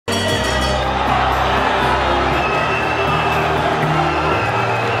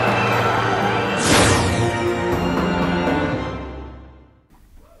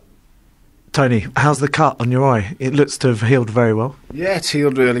Tony, how's the cut on your eye? It looks to have healed very well. Yeah, it's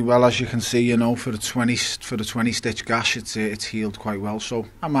healed really well, as you can see. You know, for the 20 stitch gash, it's healed quite well. So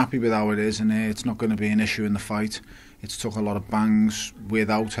I'm happy with how it is, and it's not going to be an issue in the fight. It's took a lot of bangs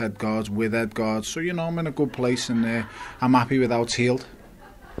without head guards, with head guards. So you know, I'm in a good place, and I'm happy with how it's healed.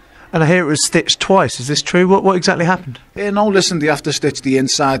 And I hear it was stitched twice. Is this true? What exactly happened? No, listen, they have to stitch the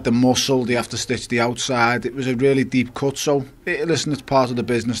inside, the muscle, they have to stitch the outside. It was a really deep cut, so listen, it's part of the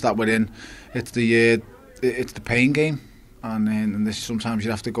business that we're in. It's the pain game, and this sometimes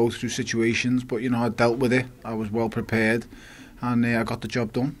you have to go through situations, but you know, I dealt with it. I was well prepared, and I got the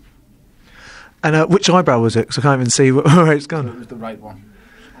job done. And which eyebrow was it? Because I can't even see where it's gone. It was the right one.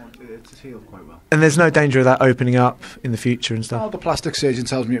 It's healed quite well. And there's no danger of that opening up in the future and stuff? Oh, the plastic surgeon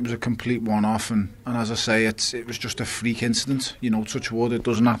tells me it was a complete one-off, and as I say, it was just a freak incident. You know, touch wood, it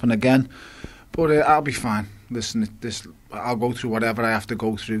doesn't happen again. But I'll be fine. Listen, I'll go through whatever I have to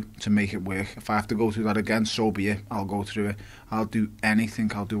go through to make it work. If I have to go through that again, so be it. I'll go through it. I'll do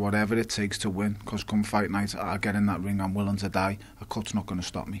anything. I'll do whatever it takes to win. Because come fight night, I'll get in that ring. I'm willing to die. A cut's not going to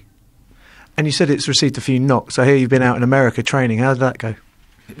stop me. And you said it's received a few knocks. I hear you've been out in America training. How did that go?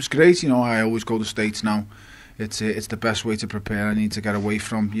 It was great. You know, I always go to the States now. It's the best way to prepare. I need to get away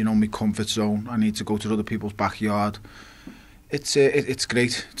from, you know, my comfort zone. I need to go to other people's backyard. It's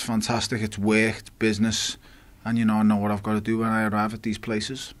great. It's fantastic. It's work. It's business. And, you know, I know what I've got to do when I arrive at these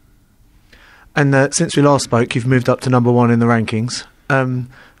places. And since we last spoke, you've moved up to #1 in the rankings.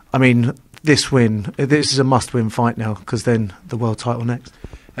 I mean, this is a must-win fight now, because then the world title next.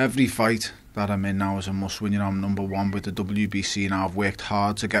 Every fight that I'm in now is a must-win. You know, I'm #1 with the WBC now. I've worked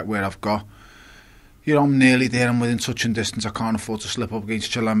hard to get where I've got. You know, I'm nearly there. I'm within touching distance. I can't afford to slip up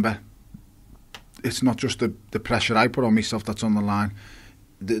against Chilemba. It's not just the pressure I put on myself that's on the line.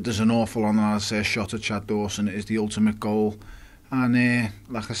 There's an awful lot. I say a shot at Chad Dawson is the ultimate goal. And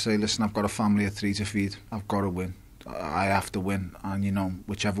like I say, listen, I've got a family of 3 to feed. I've got to win. I have to win. And, you know,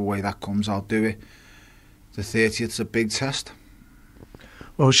 whichever way that comes, I'll do it. The 30th's a big test.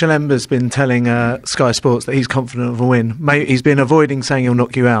 Well, Chilemba's been telling Sky Sports that he's confident of a win. He's been avoiding saying he'll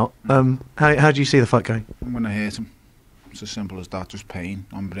knock you out. How do you see the fight going? I'm going to hurt him. It's as simple as that. Just pain.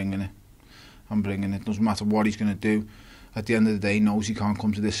 I'm bringing it. Doesn't matter what he's going to do. At the end of the day, he knows he can't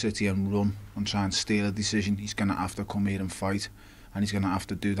come to this city and run and try and steal a decision. He's going to have to come here and fight. And he's going to have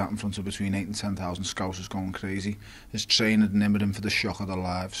to do that in front of between 8,000 and 10,000 scousers going crazy. His trainer nimbered him for the shock of their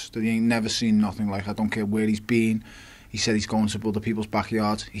lives. He ain't never seen nothing like. I don't care where he's been. He said he's going to other people's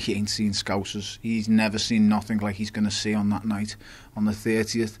backyards. He ain't seen scousers. He's never seen nothing like he's going to see on that night. On the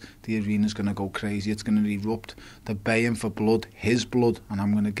 30th, the arena's going to go crazy. It's going to erupt. They're baying for blood, his blood, and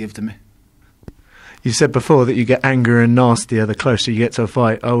I'm going to give them it. You said before that you get angrier and nastier the closer you get to a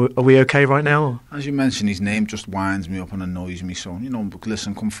fight. Are we okay right now? As you mentioned, his name just winds me up and annoys me. So, you know,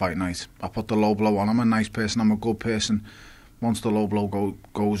 listen, come fight night. I put the low blow on. I'm a nice person. I'm a good person. Once the low blow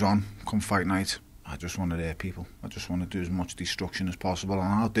goes on, come fight night, I just want to hurt people. I just want to do as much destruction as possible,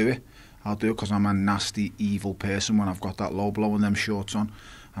 and I'll do it. I'll do it because I'm a nasty, evil person when I've got that low blow and them shorts on,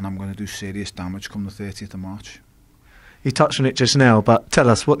 and I'm going to do serious damage come the 30th of March. You touched on it just now, but tell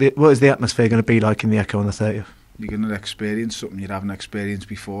us, what is the atmosphere going to be like in the Echo on the 30th? You're going to experience something you haven't experienced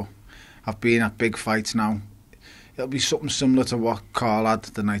before. I've been at big fights now. It'll be something similar to what Carl had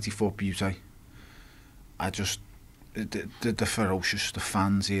at the 94 Beauty. They're ferocious. The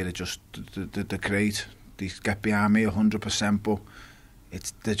fans here are just, they're great. They get behind me 100%, but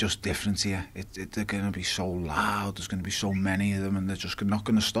they're just different here. They're going to be so loud. There's going to be so many of them, and they're just not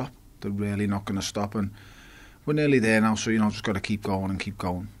going to stop. They're really not going to stop, and we're nearly there now, so, you know, just got to keep going and keep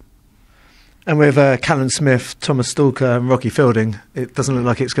going. And with Callum Smith, Thomas Stalker and Rocky Fielding, it doesn't look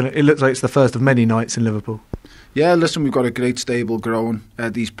like it looks like it's the first of many nights in Liverpool. Yeah, listen, we've got a great stable growing.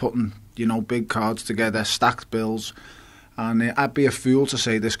 He's putting, you know, big cards together, stacked bills. And I'd be a fool to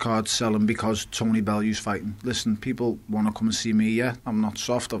say this card's selling because Tony Bellew's fighting. Listen, people want to come and see me, yeah. I'm not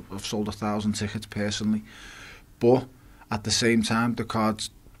soft. I've sold 1,000 tickets personally. But at the same time, the card's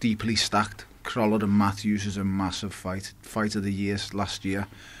deeply stacked. Crawler and Matthews is a massive fight of the year last year.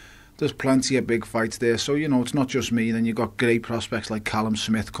 There's plenty of big fights there, so, you know, it's not just me. Then you've got great prospects like Callum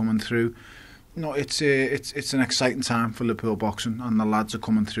Smith coming through. You know, it's an exciting time for Liverpool boxing, and the lads are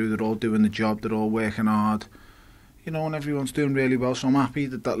coming through. They're all doing the job. They're all working hard. You know, and everyone's doing really well. So I'm happy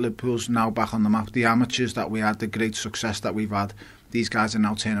that Liverpool's now back on the map. The amateurs that we had, the great success that we've had, these guys are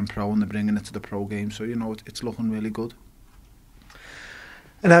now turning pro and they're bringing it to the pro game. So, you know, it's looking really good.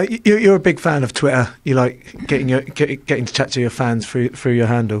 Now, you're a big fan of Twitter. You like getting to chat to your fans through your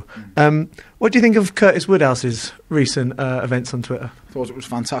handle. What do you think of Curtis Woodhouse's recent events on Twitter? I thought it was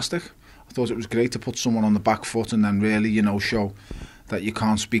fantastic. I thought it was great to put someone on the back foot and then really, you know, show that you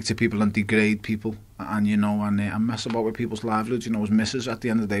can't speak to people and degrade people, and and mess about with people's livelihoods. His missus at the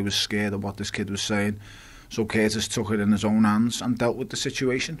end of the day was scared of what this kid was saying, so Curtis took it in his own hands and dealt with the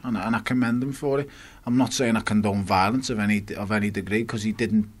situation, and I commend him for it. I'm not saying I condone violence of any degree, because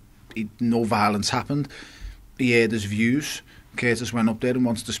no violence happened. He heard his views. Curtis went up there and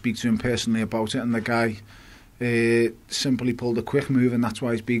wanted to speak to him personally about it, and the guy simply pulled a quick move, and that's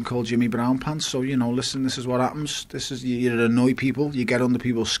why he's being called Jimmy Brown Pants. So listen, this is what happens. You annoy people, you get under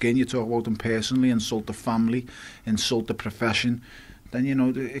people's skin, you talk about them personally, insult the family, insult the profession. Then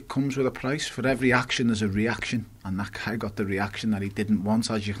it comes with a price. For every action there's a reaction, and that guy got the reaction that he didn't want.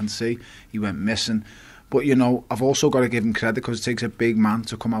 As you can see, he went missing. But I've also got to give him credit, because it takes a big man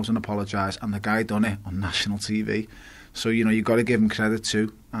to come out and apologise, and the guy done it on national TV. So you've got to give him credit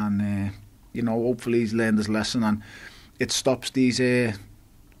too, and hopefully he's learned his lesson, and it stops these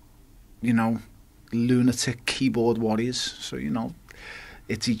lunatic keyboard warriors. So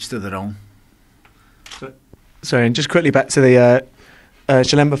it's each to their own. Sorry, and just quickly back to the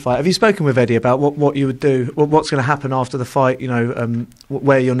Chilemba fight. Have you spoken with Eddie about what you would do, what's going to happen after the fight?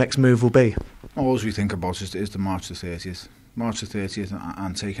 Where your next move will be? All we think about is the March the 30th. March the 30th,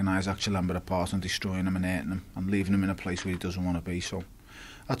 and taking Isaac Chilemba apart and destroying him and hurting him and leaving him in a place where he doesn't want to be. So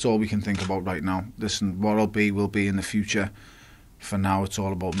that's all we can think about right now. Listen, what will be in the future. For now, it's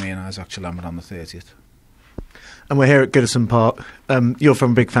all about me and Isaac Chilemba on the 30th. And we're here at Goodison Park. You're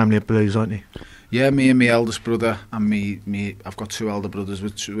from a big family of Blues, aren't you? Yeah, me and my eldest brother, and me. I've got two elder brothers.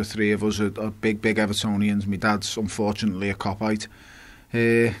 With three of us are big Evertonians. My dad's unfortunately a Copite.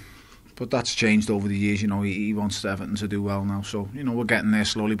 But that's changed over the years. He wants Everton to do well now. So, we're getting there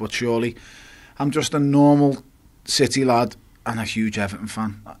slowly but surely. I'm just a normal city lad and a huge Everton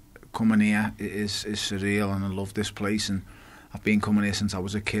fan. Coming here is surreal, and I love this place. And I've been coming here since I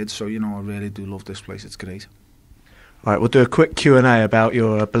was a kid. So, I really do love this place. It's great. All right, we'll do a quick Q&A about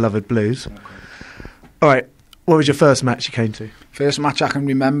your beloved Blues. Okay. All right, what was your first match you came to? First match I can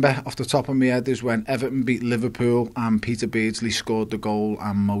remember off the top of my head is when Everton beat Liverpool, and Peter Beardsley scored the goal,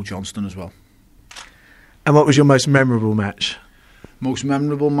 and Mo Johnston as well. And what was your most memorable match? Most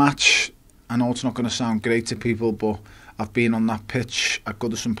memorable match, I know it's not going to sound great to people, but I've been on that pitch at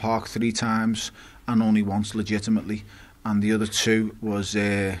Goodison Park 3 times, and only once legitimately. And the other 2 was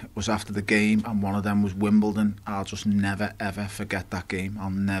after the game, and one of them was Wimbledon. I'll just never ever forget that game.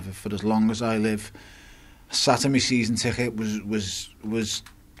 I'll never, for as long as I live. Sat in my season ticket, was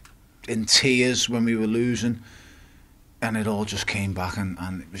in tears when we were losing, and it all just came back,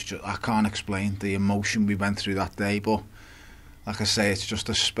 and it was just, I can't explain the emotion we went through that day. But like I say, it's just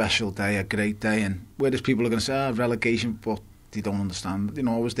a special day, a great day. And whereas people are going to say relegation, but they don't understand.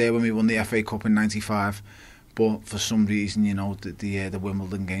 I was there when we won the FA Cup in '95, but for some reason, the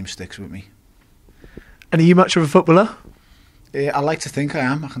Wimbledon game sticks with me. And are you much of a footballer? I like to think I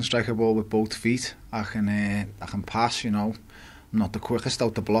am. I can strike a ball with both feet. I can pass. I'm not the quickest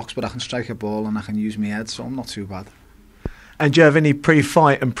out the blocks, but I can strike a ball and I can use my head, so I'm not too bad. And do you have any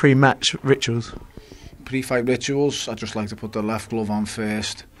pre-fight and pre-match rituals? Pre-fight rituals, I just like to put the left glove on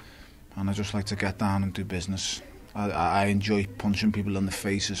first, and I just like to get down and do business. I enjoy punching people in the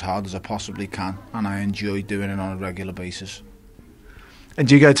face as hard as I possibly can, and I enjoy doing it on a regular basis. And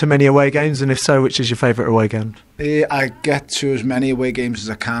do you go to many away games, and if so, which is your favourite away game? I get to as many away games as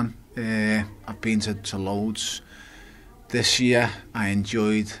I can. I've been to loads. This year I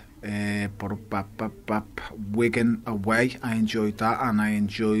enjoyed Wigan away. I enjoyed that, and I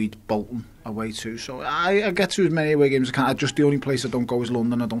enjoyed Bolton away too. So I get to as many away games as I can. The only place I don't go is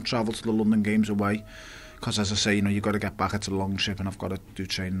London. I don't travel to the London games away, because as I say, you've got to get back. It's a long trip, and I've got to do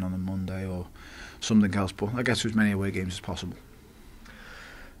training on a Monday or something else. But I get to as many away games as possible.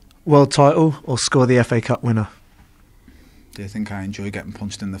 World title or score the FA Cup winner? Do you think I enjoy getting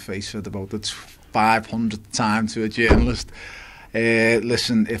punched in the face for about the 500th time to a journalist?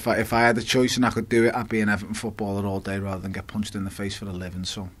 Listen, if I had a choice and I could do it, I'd be an Everton footballer all day rather than get punched in the face for a living.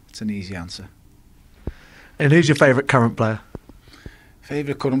 So it's an easy answer. And who's your favourite current player?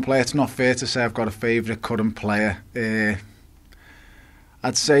 Favourite current player? It's not fair to say I've got a favourite current player.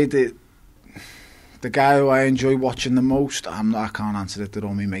 I'd say that the guy who I enjoy watching the most, I can't answer it. They're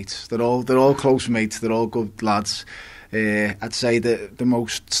all my mates. They're all close mates. They're all good lads. I'd say that the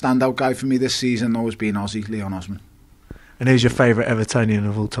most standout guy for me this season though has been Leon Osman. And who's your favourite Evertonian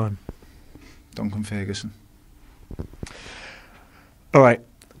of all time? Duncan Ferguson. All right.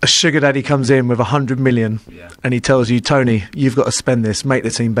 A sugar daddy comes in with 100 million, and he tells you, Tony, you've got to spend this, make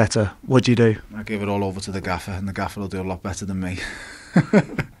the team better. What do you do? I give it all over to the gaffer, and the gaffer will do a lot better than me.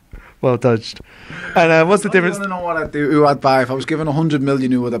 Well dodged. And what's the difference? I don't know what I'd do, who I'd buy. If I was given 100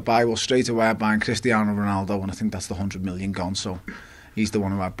 million, who would I buy? Well, straight away I'd buy Cristiano Ronaldo, and I think that's the 100 million gone. So He's the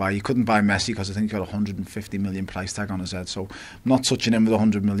one who I'd buy. You couldn't buy Messi because I think he got a 150 million price tag on his head. So I'm not touching him with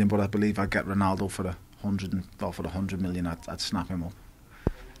 100 million, but I believe I'd get Ronaldo for for 100 million. I'd snap him up.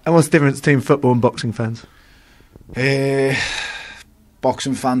 And what's the difference between football and boxing fans?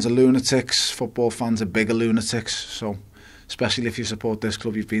 Boxing fans are lunatics. Football fans are bigger lunatics. So, especially if you support this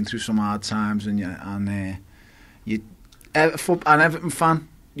club, you've been through some hard times, and an Everton fan,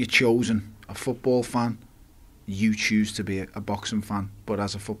 you're chosen. A football fan, you choose to be a boxing fan, but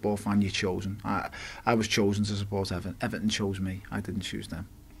as a football fan, you're chosen. I was chosen to support Everton. Everton chose me. I didn't choose them.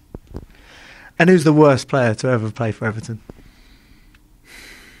 And who's the worst player to ever play for Everton?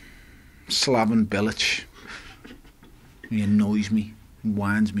 Slaven Bilic. He annoys me,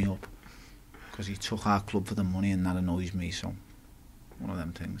 winds me up, because he took our club for the money, and that annoys me. So, one of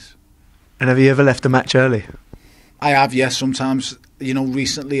them things. And have you ever left a match early? I have, yes, sometimes. You know,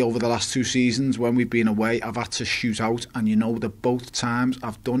 recently, over the last 2 seasons, when we've been away, I've had to shoot out, and you know that both times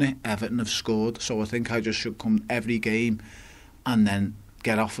I've done it, Everton have scored, so I think I just should come every game and then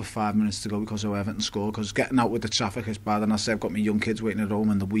get off with 5 minutes to go because of Everton scored, because getting out with the traffic is bad, and I say I've got my young kids waiting at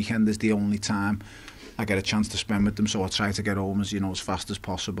home, and the weekend is the only time I get a chance to spend with them, so I try to get home as fast as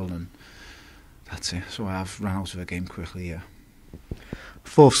possible, and that's it. So I have run out of a game quickly, yeah.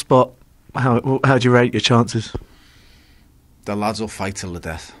 4th spot, how do you rate your chances? The lads will fight till the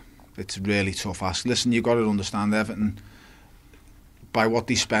death. It's really tough ask. Listen, you've got to understand, Everton, by what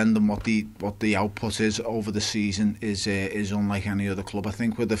they spend and what the output is over the season is unlike any other club. I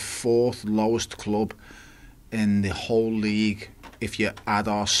think we're the 4th lowest club in the whole league if you add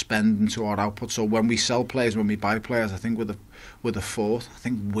our spending to our output. So when we sell players, when we buy players, I think we're the 4th. I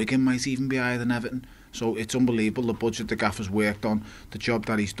think Wigan might even be higher than Everton. So it's unbelievable, the budget the gaffer's worked on, the job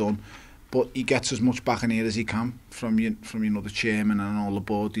that he's done. But he gets as much back in here as he can from the chairman and all the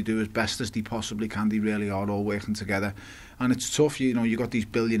board. They do as best as they possibly can. They really are all working together, and it's tough. You got these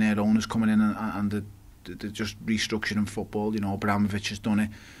billionaire owners coming in and they're just restructuring football. Abramovich has done it.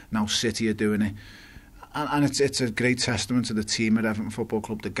 Now City are doing it, and it's a great testament to the team at Everton Football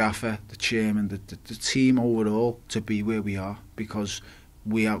Club, the gaffer, the chairman, the team overall to be where we are, because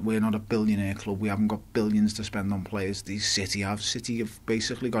we're not a billionaire club. We haven't got billions to spend on players. City have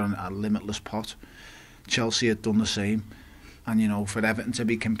basically got a limitless pot. Chelsea had done the same, and for Everton to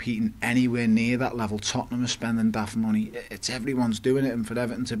be competing anywhere near that level, Tottenham is spending daft money. It's everyone's doing it, and for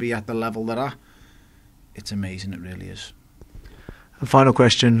Everton to be at the level they're at, it's amazing. It really is. And final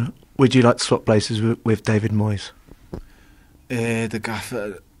question: would you like to swap places with David Moyes? The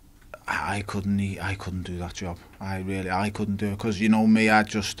gaffer. I couldn't do that job. I couldn't do it, because me,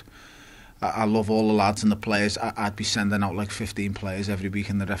 I love all the lads and the players. I'd be sending out like 15 players every week,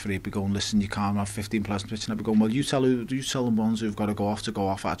 and the referee would be going, listen, you can't have 15 players on the pitch, and I'd be going, well, you tell them ones who've got to go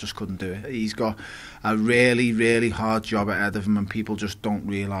off. I just couldn't do it. He's got a really, really hard job ahead of him, and people just don't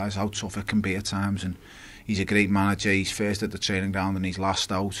realise how tough it can be at times. And he's a great manager. He's first at the training ground and he's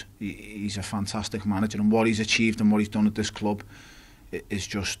last out. He's a fantastic manager, and what he's achieved and what he's done at this club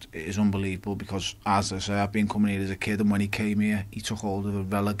is unbelievable, because, as I say, I've been coming here as a kid, and when he came here, he took hold of a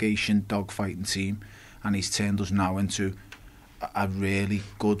relegation dogfighting team, and he's turned us now into a really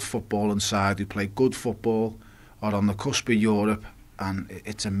good footballing side who play good football, are on the cusp of Europe, and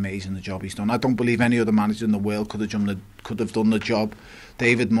it's amazing the job he's done. I don't believe any other manager in the world could have done the job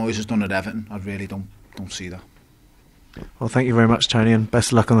David Moyes has done at Everton. I really don't see that. Well, thank you very much, Tony, and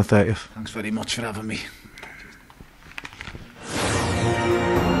best of luck on the 30th. Thanks very much for having me.